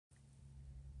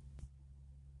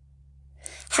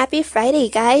Happy Friday,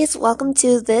 guys. Welcome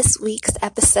to this week's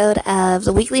episode of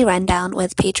the Weekly Rundown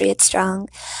with Patriot Strong.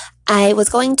 I was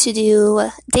going to do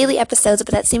daily episodes,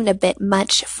 but that seemed a bit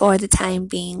much for the time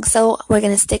being. So we're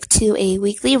going to stick to a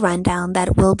weekly rundown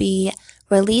that will be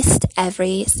released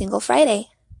every single Friday.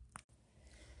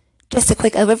 Just a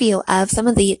quick overview of some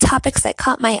of the topics that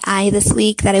caught my eye this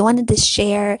week that I wanted to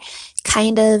share,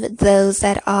 kind of those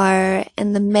that are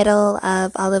in the middle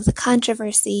of all of the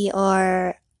controversy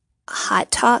or hot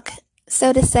talk,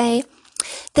 so to say.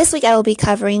 This week I will be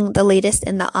covering the latest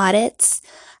in the audits,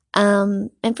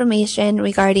 information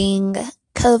regarding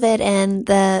COVID and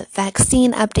the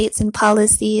vaccine updates and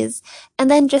policies,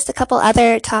 and then just a couple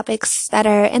other topics that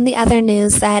are in the other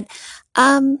news that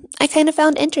I kind of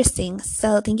found interesting.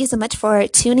 So thank you so much for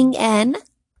tuning in.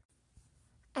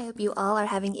 I hope you all are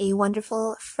having a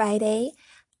wonderful Friday.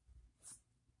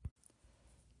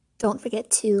 Don't forget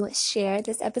to share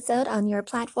this episode on your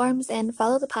platforms and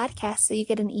follow the podcast so you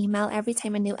get an email every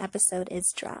time a new episode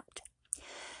is dropped.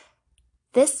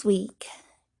 This week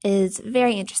is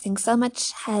very interesting. So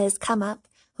much has come up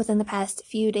within the past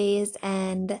few days,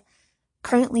 and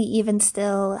currently, even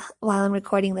still, while I'm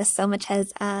recording this, so much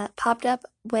has popped up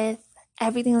with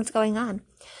everything that's going on.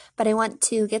 But I want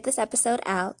to get this episode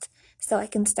out so I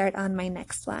can start on my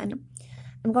next one.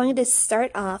 I'm going to start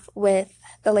off with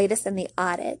the latest in the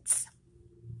audits.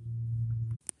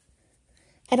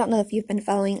 I don't know if you've been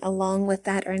following along with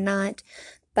that or not,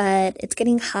 but it's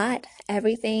getting hot.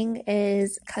 Everything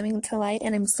is coming to light,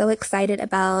 and I'm so excited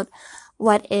about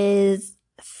what is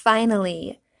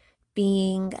finally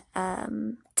being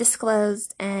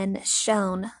disclosed and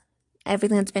shown.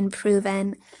 Everything that's been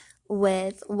proven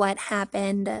with what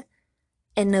happened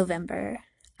in November.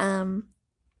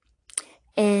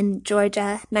 In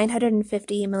Georgia,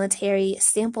 950 military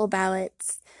sample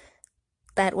ballots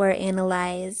that were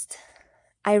analyzed,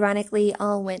 ironically,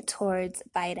 all went towards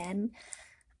Biden.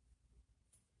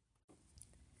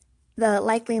 The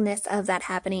likeliness of that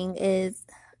happening is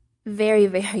very,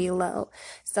 very low.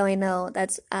 So I know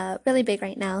that's really big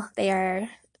right now. They are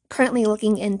currently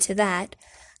looking into that.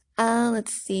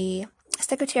 Let's see.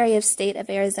 Secretary of State of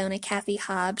Arizona, Kathy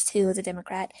Hobbs, who is a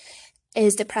Democrat,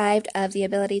 is deprived of the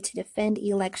ability to defend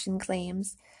election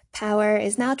claims. Power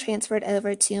is now transferred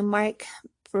over to Mark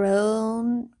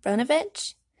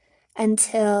Brnovich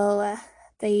until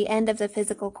the end of the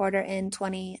fiscal quarter in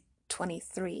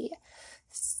 2023.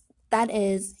 That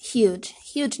is huge,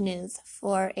 huge news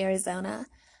for Arizona.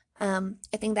 I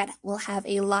think that will have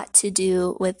a lot to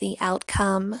do with the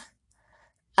outcome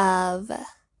of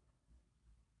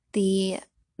the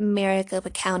Maricopa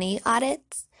County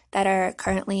audits that are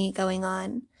currently going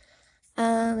on.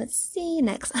 Let's see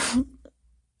next.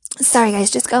 Sorry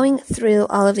guys, just going through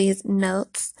all of these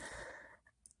notes.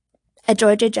 A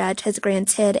Georgia judge has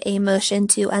granted a motion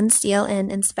to unseal and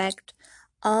inspect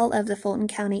all of the Fulton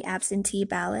County absentee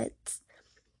ballots.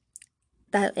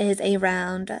 That is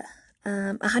around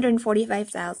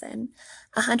 145,000.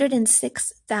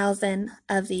 106,000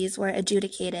 of these were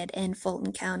adjudicated in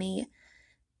Fulton County,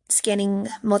 scanning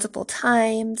multiple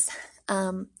times.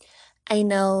 I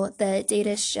know the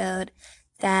data showed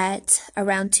that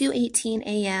around 2:18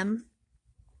 a.m.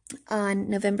 on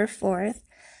November 4th,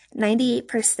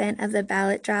 98% of the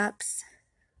ballot drops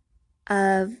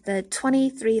of the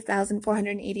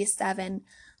 23,487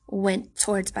 went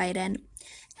towards Biden.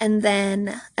 And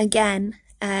then again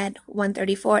at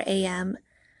 1:34 a.m.,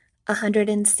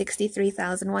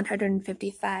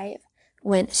 163,155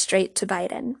 went straight to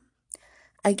Biden.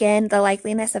 Again, the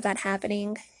likeliness of that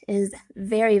happening is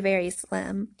very, very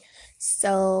slim.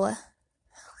 So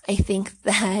I think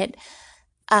that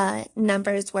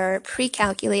numbers were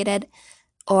pre-calculated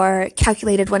or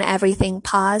calculated when everything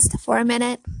paused for a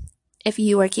minute. If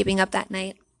you were keeping up that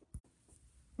night,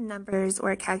 numbers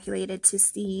were calculated to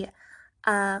see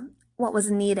what was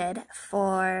needed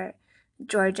for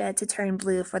Georgia to turn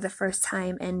blue for the first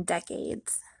time in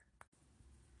decades.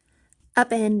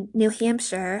 Up in New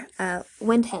Hampshire,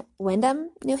 Windham,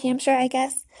 New Hampshire, I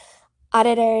guess,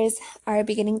 auditors are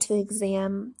beginning to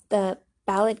examine the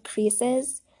ballot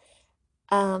creases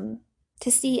to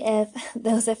see if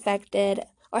those affected,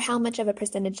 or how much of a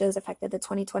percentage those affected the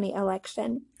 2020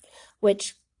 election,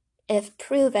 which, if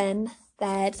proven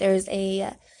that there's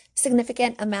a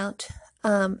significant amount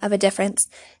of a difference,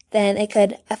 then it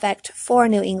could affect 4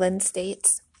 New England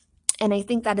states. And I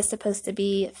think that is supposed to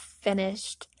be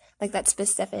finished, like that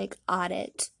specific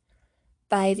audit,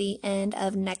 by the end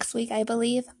of next week, I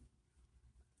believe.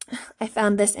 I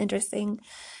found this interesting.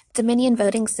 Dominion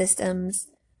Voting Systems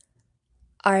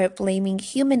are blaming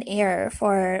human error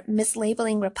for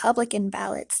mislabeling Republican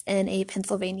ballots in a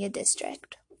Pennsylvania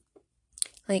district.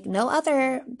 Like no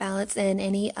other ballots in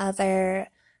any other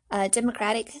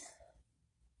Democratic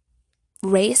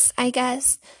race, I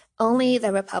guess. Only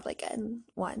the Republican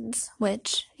ones,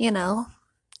 which,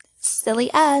 silly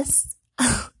us.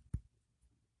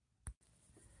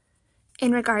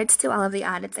 In regards to all of the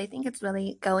audits, I think it's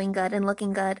really going good,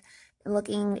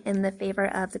 looking in the favor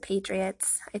of the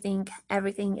Patriots. I think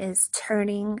everything is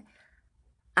turning.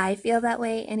 I feel that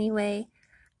way anyway.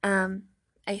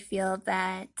 I feel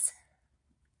that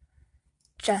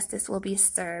justice will be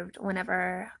served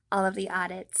whenever all of the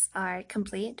audits are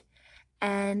complete.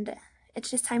 And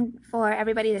it's just time for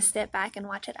everybody to sit back and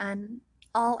watch it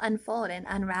all unfold and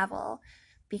unravel,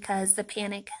 because the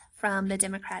panic from the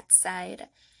Democrats' side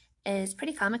is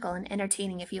pretty comical and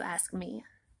entertaining, if you ask me.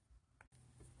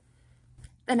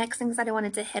 The next things that I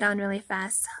wanted to hit on really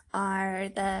fast are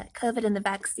the COVID and the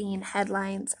vaccine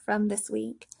headlines from this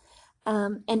week.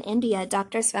 In India,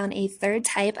 doctors found a third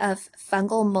type of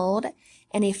fungal mold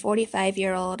in a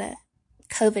 45-year-old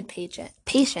COVID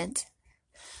patient,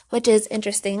 which is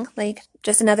interesting, like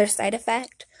just another side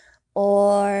effect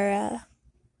or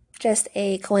just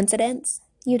a coincidence.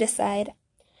 You decide.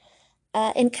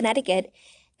 In Connecticut,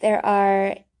 there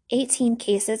are 18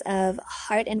 cases of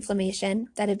heart inflammation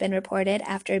that have been reported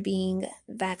after being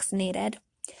vaccinated.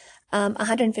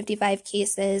 155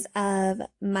 cases of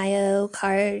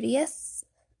myocarditis,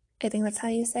 I think that's how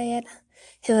you say it,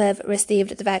 who have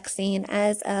received the vaccine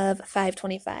as of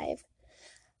 5/25.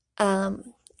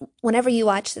 Whenever you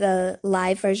watch the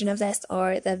live version of this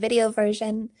or the video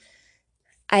version,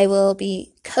 I will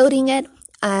be coding it.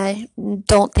 I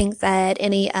don't think that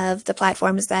any of the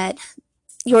platforms that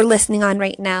you're listening on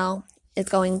right now is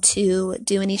going to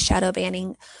do any shadow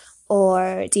banning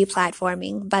or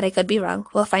deplatforming, but I could be wrong.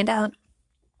 We'll find out.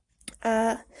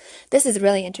 This is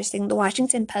really interesting. The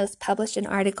Washington Post published an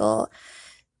article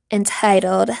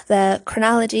entitled "The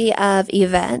Chronology of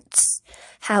Events: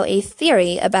 How a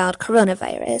Theory About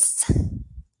Coronavirus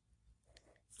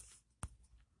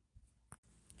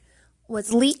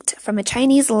was leaked from a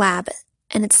Chinese lab,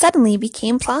 and it suddenly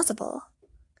became plausible."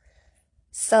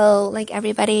 So, like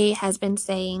everybody has been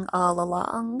saying all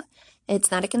along,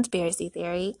 it's not a conspiracy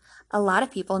theory. A lot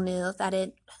of people knew that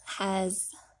it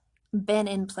has been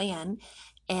in plan,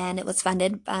 and it was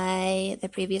funded by the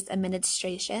previous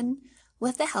administration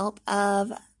with the help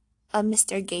of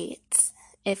Mr. Gates,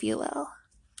 if you will.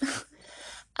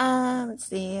 Let's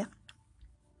see.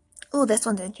 Oh, this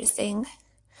one's interesting.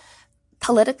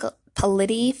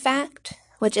 PolitiFact,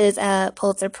 which is a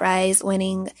Pulitzer Prize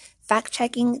winning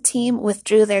fact-checking team,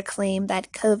 withdrew their claim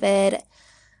that COVID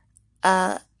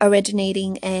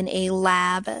originating in a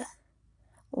lab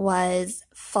was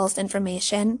false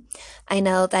information. I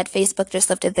know that Facebook just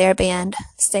lifted their ban,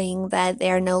 saying that they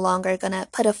are no longer going to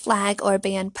put a flag or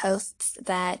ban posts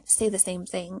that say the same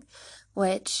thing,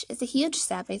 which is a huge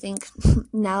step, I think,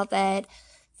 now that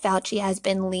Fauci has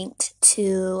been linked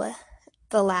to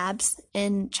the labs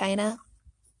in China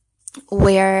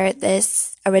where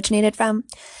this originated from,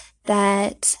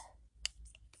 that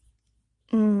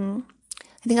I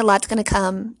think a lot's going to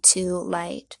come to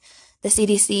light. The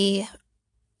CDC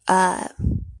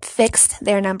fixed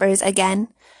their numbers again,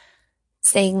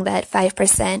 saying that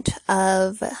 5%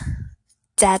 of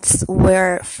deaths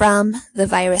were from the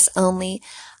virus only.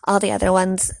 All the other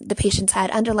ones, the patients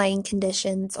had underlying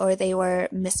conditions or they were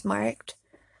mismarked.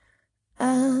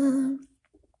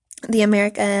 The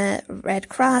American Red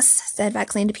Cross said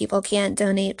vaccinated people can't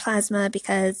donate plasma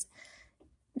because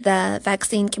the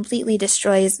vaccine completely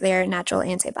destroys their natural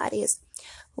antibodies,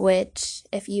 which,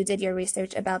 if you did your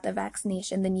research about the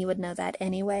vaccination, then you would know that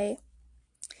anyway.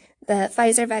 The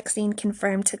Pfizer vaccine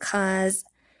confirmed to cause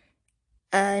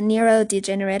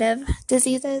neurodegenerative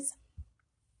diseases.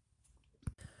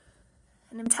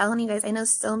 And I'm telling you guys, I know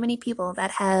so many people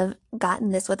that have gotten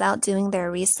this without doing their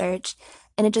research,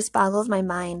 and it just boggles my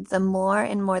mind the more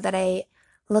and more that I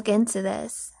look into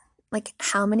this. Like,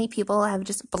 how many people have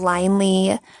just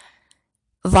blindly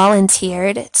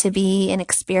volunteered to be an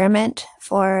experiment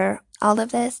for all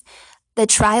of this? The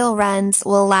trial runs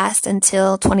will last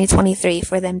until 2023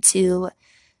 for them to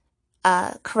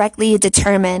correctly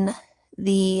determine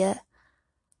the,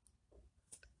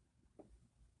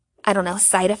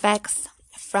 side effects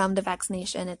from the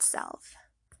vaccination itself.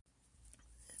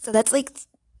 So that's like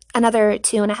another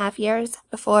 2.5 years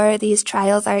before these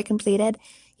trials are completed.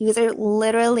 You guys are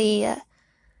literally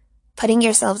putting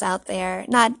yourselves out there.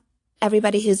 Not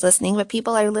everybody who's listening, but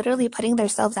people are literally putting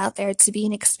themselves out there to be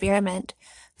an experiment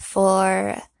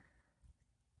for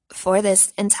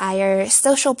this entire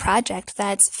social project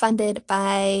that's funded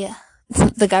by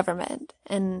the government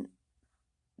and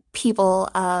people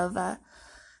of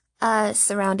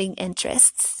surrounding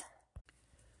interests.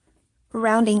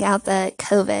 Rounding out the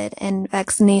COVID and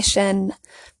vaccination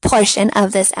portion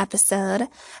of this episode,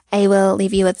 I will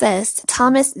leave you with this.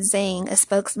 Thomas Zhang, a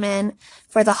spokesman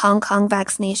for the Hong Kong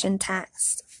Vaccination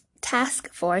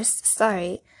Task Force,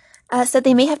 said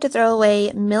they may have to throw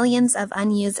away millions of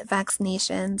unused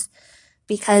vaccinations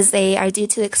because they are due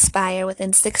to expire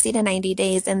within 60 to 90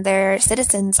 days and their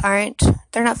citizens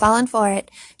they're not falling for it.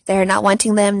 They're not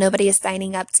wanting them. Nobody is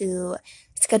signing up to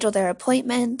schedule their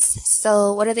appointments.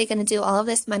 So what are they going to do? All of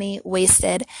this money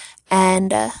wasted,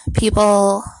 and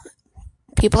people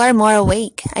are more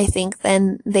awake, I think,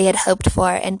 than they had hoped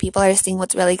for, and people are seeing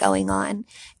what's really going on,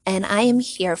 and I am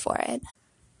here for it.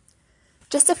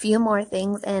 Just a few more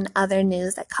things in other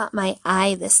news that caught my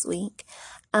eye this week.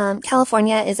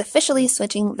 California is officially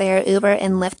switching their Uber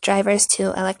and Lyft drivers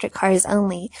to electric cars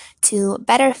only to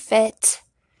better fit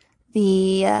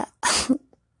the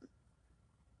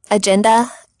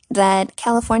agenda that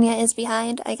California is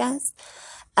behind, I guess.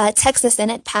 Texas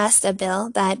Senate passed a bill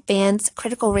that bans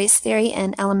critical race theory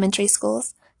in elementary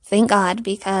schools. Thank God,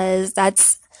 because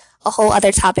that's a whole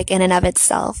other topic in and of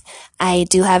itself. I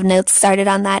do have notes started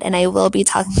on that, and I will be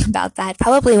talking about that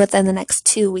probably within the next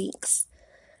 2 weeks.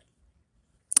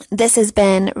 This has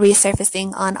been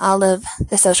resurfacing on all of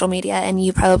the social media, and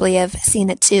you probably have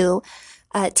seen it too.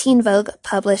 Teen Vogue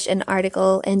published an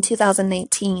article in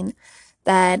 2019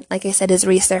 that, like I said, is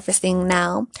resurfacing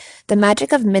now. The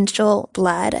magic of menstrual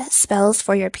blood spells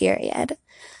for your period.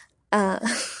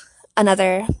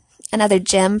 Another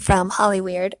gem from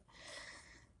Hollyweird.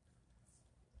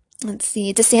 Let's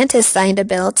see. DeSantis signed a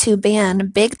bill to ban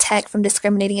big tech from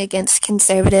discriminating against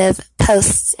conservative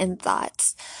posts and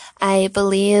thoughts. I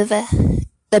believe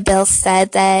the bill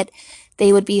said that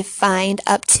they would be fined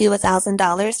up to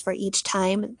 $1,000 for each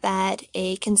time that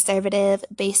a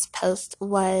conservative-based post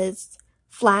was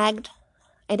flagged.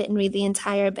 I didn't read the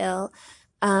entire bill.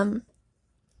 DeSantis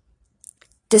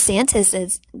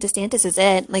is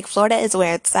it. Like, Florida is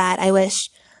where it's at. I wish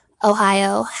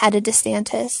Ohio had a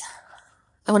DeSantis.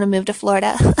 I want to move to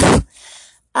Florida.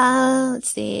 Let's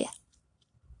see.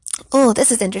 Oh,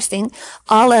 this is interesting.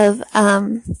 All of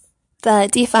the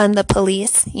defund the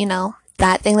police,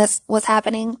 that thing that was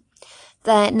happening.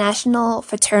 The National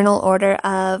Fraternal Order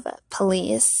of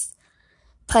Police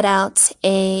put out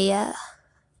a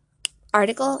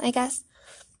article, I guess,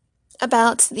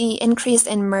 about the increase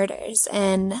in murders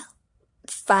in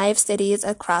 5 cities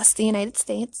across the United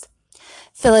States.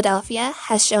 Philadelphia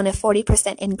has shown a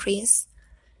 40% increase.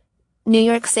 New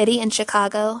York City and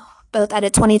Chicago both at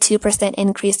a 22%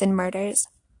 increase in murders.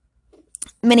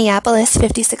 Minneapolis,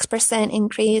 56%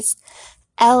 increase.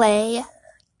 LA,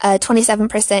 a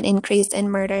 27% increase in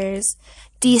murders.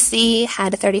 DC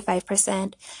had a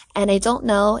 35%. And I don't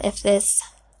know if this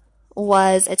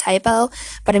was a typo,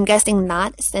 but I'm guessing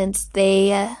not, since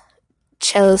they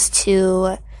chose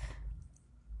to,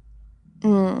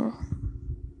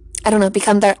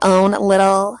 become their own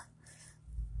little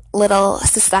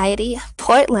society.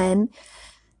 Portland,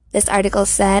 this article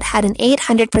said, had an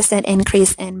 800%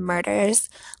 increase in murders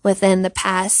within the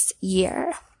past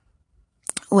year,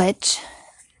 which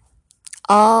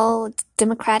all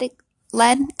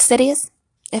Democratic-led cities,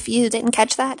 if you didn't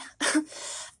catch that.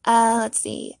 Let's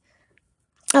see.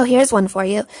 Oh, here's one for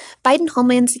you. Biden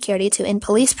Homeland Security to end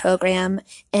police program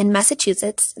in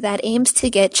Massachusetts that aims to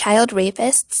get child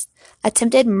rapists,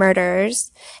 attempted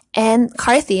murderers, and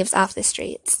car thieves off the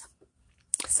streets.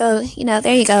 So,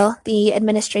 there you go. The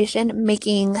administration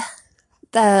making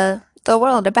the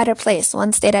world a better place,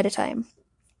 one state at a time.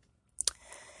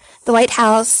 The White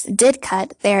House did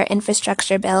cut their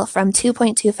infrastructure bill from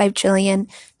 $2.25 trillion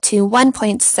to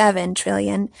 $1.7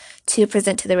 trillion to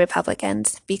present to the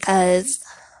Republicans because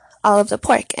all of the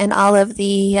pork and all of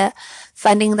the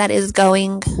funding that is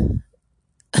going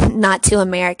not to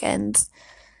Americans.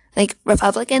 Like,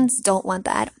 Republicans don't want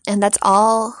that. And that's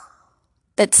all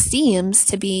that seems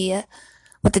to be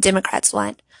what the Democrats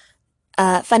want.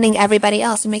 Funding everybody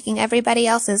else and making everybody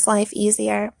else's life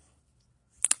easier.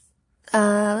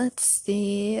 Let's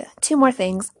see. 2 more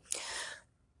things.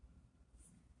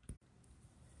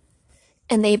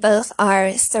 And they both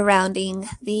are surrounding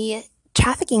the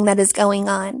trafficking that is going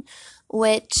on,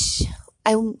 which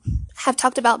I have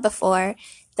talked about before.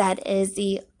 That is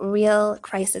the real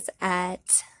crisis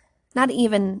at, not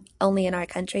even only in our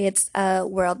country, it's a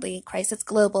worldly crisis,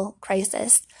 global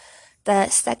crisis. The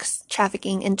sex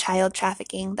trafficking and child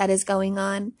trafficking that is going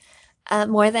on.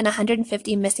 More than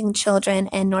 150 missing children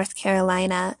in North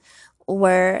Carolina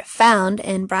were found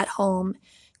and brought home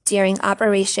during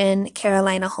Operation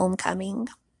Carolina Homecoming.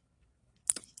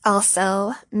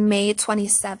 Also, May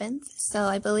 27th, so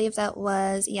I believe that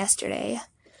was yesterday,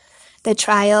 the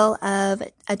trial of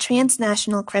a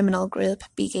transnational criminal group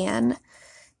began.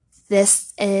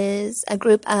 This is a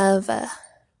group of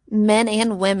men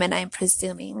and women, I'm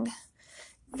presuming,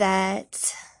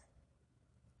 that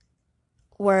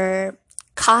were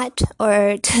caught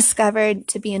or discovered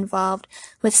to be involved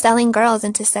with selling girls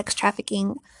into sex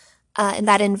trafficking, and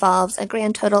that involves a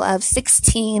grand total of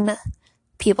 16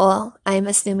 people. I'm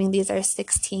assuming these are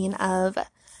 16 of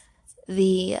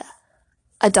the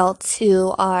adults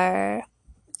who are,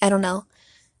 I don't know,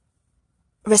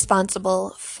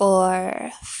 responsible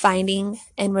for finding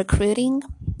and recruiting.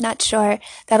 Not sure.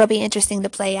 That'll be interesting to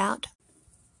play out.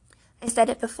 I said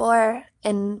it before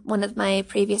in one of my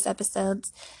previous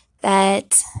episodes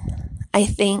that I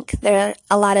think there are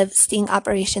a lot of sting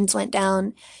operations went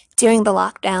down during the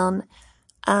lockdown,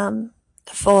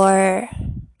 for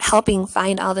helping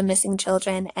find all the missing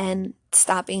children and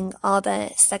stopping all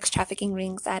the sex trafficking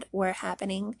rings that were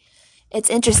happening. It's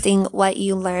interesting what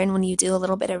you learn when you do a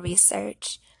little bit of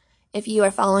research. If you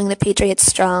are following the Patriots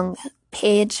Strong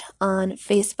page on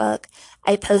Facebook,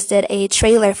 I posted a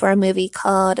trailer for a movie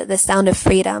called The Sound of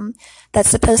Freedom that's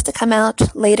supposed to come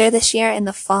out later this year in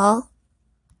the fall.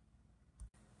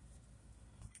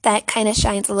 That kind of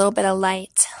shines a little bit of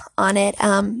light on it.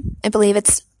 I believe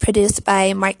it's produced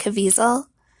by Mark Caviezel.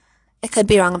 I could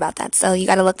be wrong about that, so you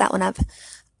got to look that one up.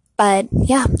 But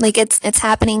yeah, like it's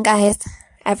happening, guys.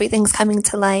 Everything's coming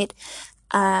to light.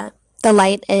 The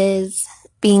light is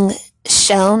being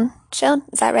shown. Shown?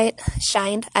 Is that right?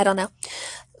 Shined? I don't know.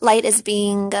 Light is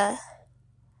being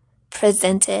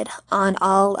presented on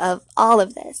all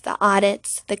of this. The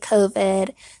audits, the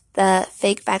COVID, the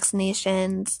fake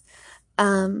vaccinations,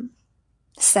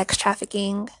 sex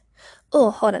trafficking.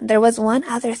 Oh, hold on. There was one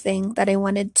other thing that I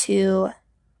wanted to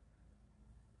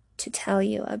tell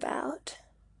you about.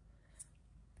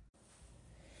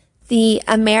 The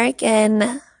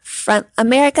America's Frontline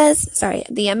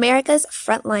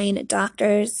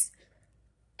Doctors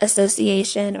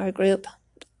Association or group,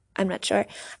 I'm not sure,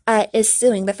 is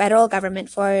suing the federal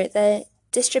government for the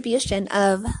distribution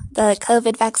of the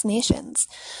COVID vaccinations,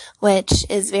 which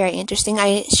is very interesting.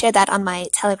 I shared that on my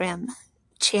Telegram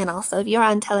channel. So if you're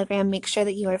on Telegram, make sure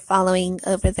that you are following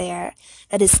over there.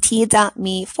 That is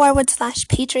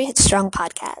t.me/Patriot Strong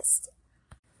Podcast.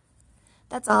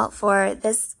 That's all for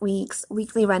this week's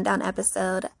weekly rundown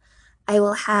episode. I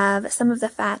will have some of the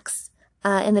facts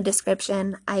in the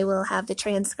description. I will have the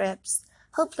transcripts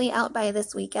hopefully out by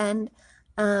this weekend.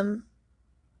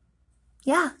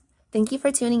 Yeah, thank you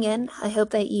for tuning in. I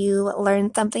hope that you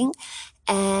learned something.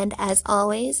 And as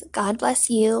always, God bless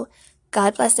you.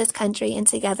 God bless this country, and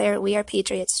together we are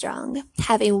Patriot Strong.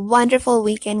 Have a wonderful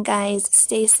weekend, guys.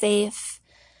 Stay safe.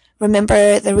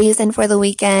 Remember the reason for the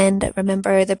weekend.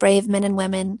 Remember the brave men and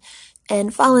women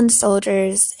and fallen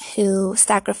soldiers who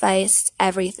sacrificed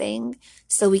everything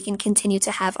so we can continue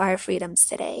to have our freedoms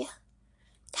today.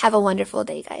 Have a wonderful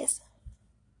day, guys.